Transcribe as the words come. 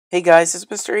Hey guys, it's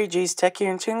Mr. AJ's Tech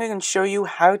here, and today I'm going to show you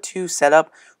how to set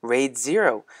up RAID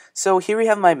 0. So here we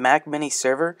have my Mac Mini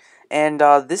server, and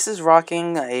this is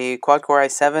rocking a quad-core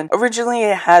i7. Originally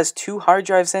it has two hard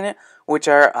drives in it, which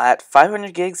are at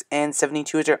 500 gigs and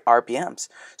 7200 RPMs.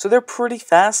 So they're pretty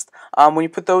fast. When you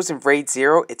put those in RAID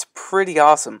 0, it's pretty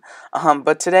awesome.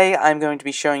 But today I'm going to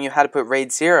be showing you how to put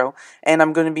RAID 0, and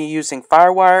I'm going to be using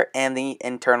FireWire and the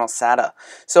internal SATA.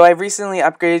 So I've recently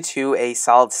upgraded to a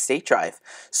solid state drive.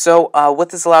 So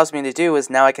what this allows me to do is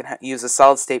now I can use a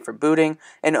solid state for booting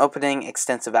and opening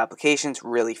extensive applications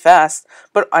really fast,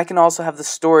 but I can also have the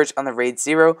storage on the RAID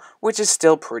 0, which is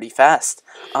still pretty fast.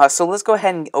 So let's go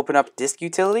ahead and open up Disk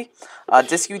Utility.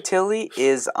 Disk Utility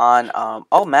is on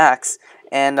all Macs,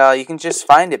 and you can just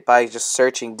find it by just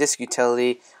searching Disk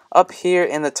Utility up here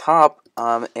in the top.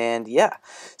 And yeah,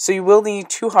 so you will need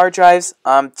two hard drives.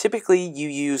 Typically you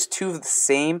use two of the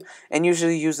same, and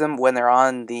usually use them when they're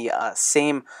on the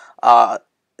same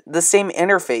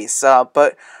interface,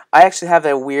 but I actually have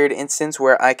a weird instance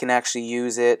where I can actually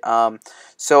use it.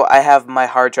 So I have my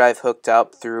hard drive hooked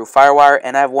up through FireWire,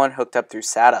 and I have one hooked up through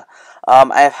SATA.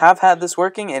 I have had this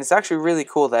working, and it's actually really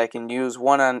cool that I can use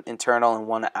one on internal and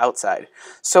one outside.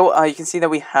 So you can see that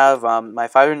we have my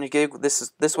 500 gig.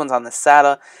 This one's on the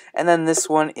SATA, and then this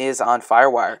one is on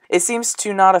FireWire. It seems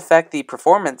to not affect the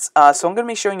performance, so I'm going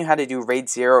to be showing you how to do RAID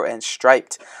 0 and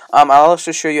striped. I'll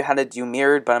also show you how to do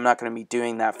mirrored, but I'm not going to be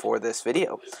doing that for this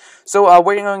video. So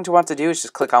what you're going to want to do is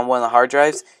just click on one of the hard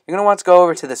drives. You're going to want to go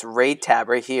over to this RAID tab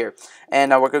right here,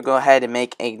 and we're going to go ahead and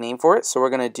make a name for it. So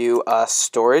we're going to do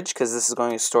storage, because this is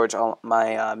going to storage all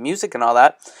my music and all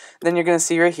that. Then you're going to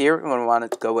see right here, we're going to want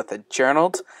to go with a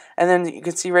journaled, and then you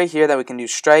can see right here that we can do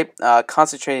stripe,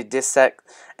 concentrated disk set,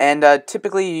 and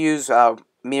typically you use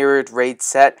mirrored RAID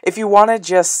set. If you want to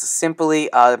just simply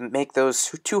make those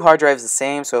two hard drives the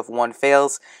same, so if one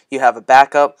fails, you have a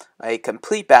backup, a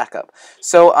complete backup.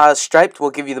 So striped will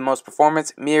give you the most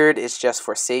performance. Mirrored is just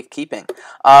for safekeeping.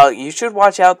 You should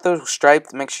watch out though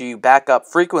striped. Make sure you back up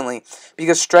frequently,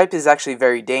 because striped is actually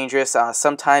very dangerous.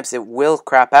 Sometimes it will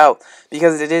crap out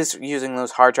because it is using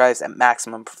those hard drives at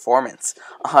maximum performance.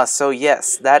 So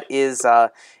yes, that is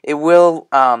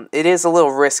it is a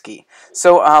little risky.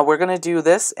 So we're gonna do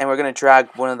this, and we're gonna drag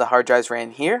one of the hard drives right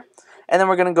in here. And then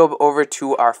we're going to go over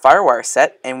to our FireWire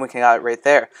set, and we can got it right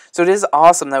there. So it is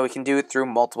awesome that we can do it through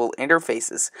multiple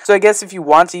interfaces. So I guess if you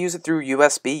want to use it through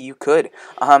USB, you could.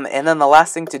 And then the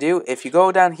last thing to do, if you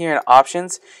go down here in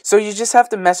options, so you just have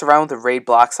to mess around with the RAID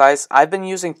block size. I've been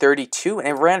using 32, and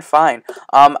it ran fine.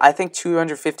 I think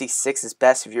 256 is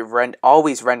best if you're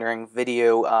always rendering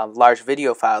video, large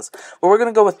video files. But we're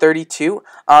going to go with 32.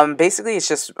 Basically, it's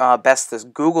just best to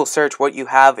Google search what you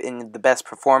have in the best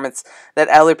performance that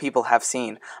other people have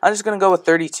seen. I'm just going to go with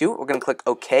 32. We're going to click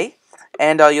OK,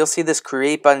 and you'll see this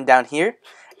create button down here,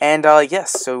 and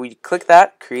yes, so we click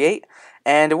that, create,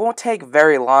 and it won't take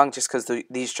very long just because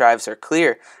these drives are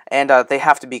clear, and they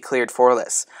have to be cleared for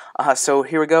this. So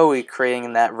here we go, we're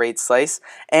creating that RAID slice,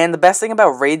 and the best thing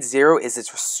about RAID 0 is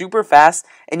it's super fast,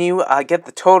 and you get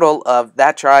the total of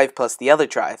that drive plus the other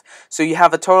drive. So you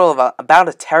have a total of about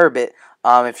a terabit.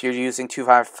 If you're using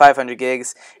 500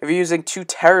 gigs, if you're using 2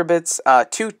 terabits,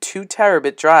 two 2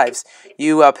 terabit drives,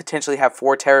 you potentially have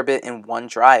 4 terabit in one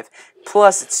drive.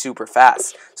 Plus, it's super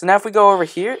fast. So now if we go over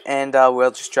here, and we'll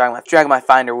just drag my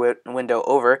Finder window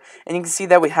over, and you can see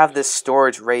that we have this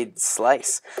storage RAID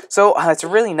slice. So it's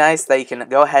really nice that you can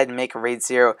go ahead and make a RAID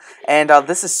 0, and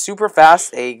this is super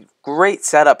fast, a great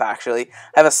setup actually.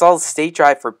 Have a solid state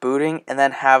drive for booting, and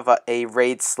then have a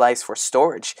RAID slice for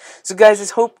storage. So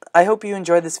guys, I hope you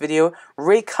enjoyed this video.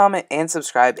 Rate, comment, and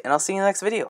subscribe, and I'll see you in the next video.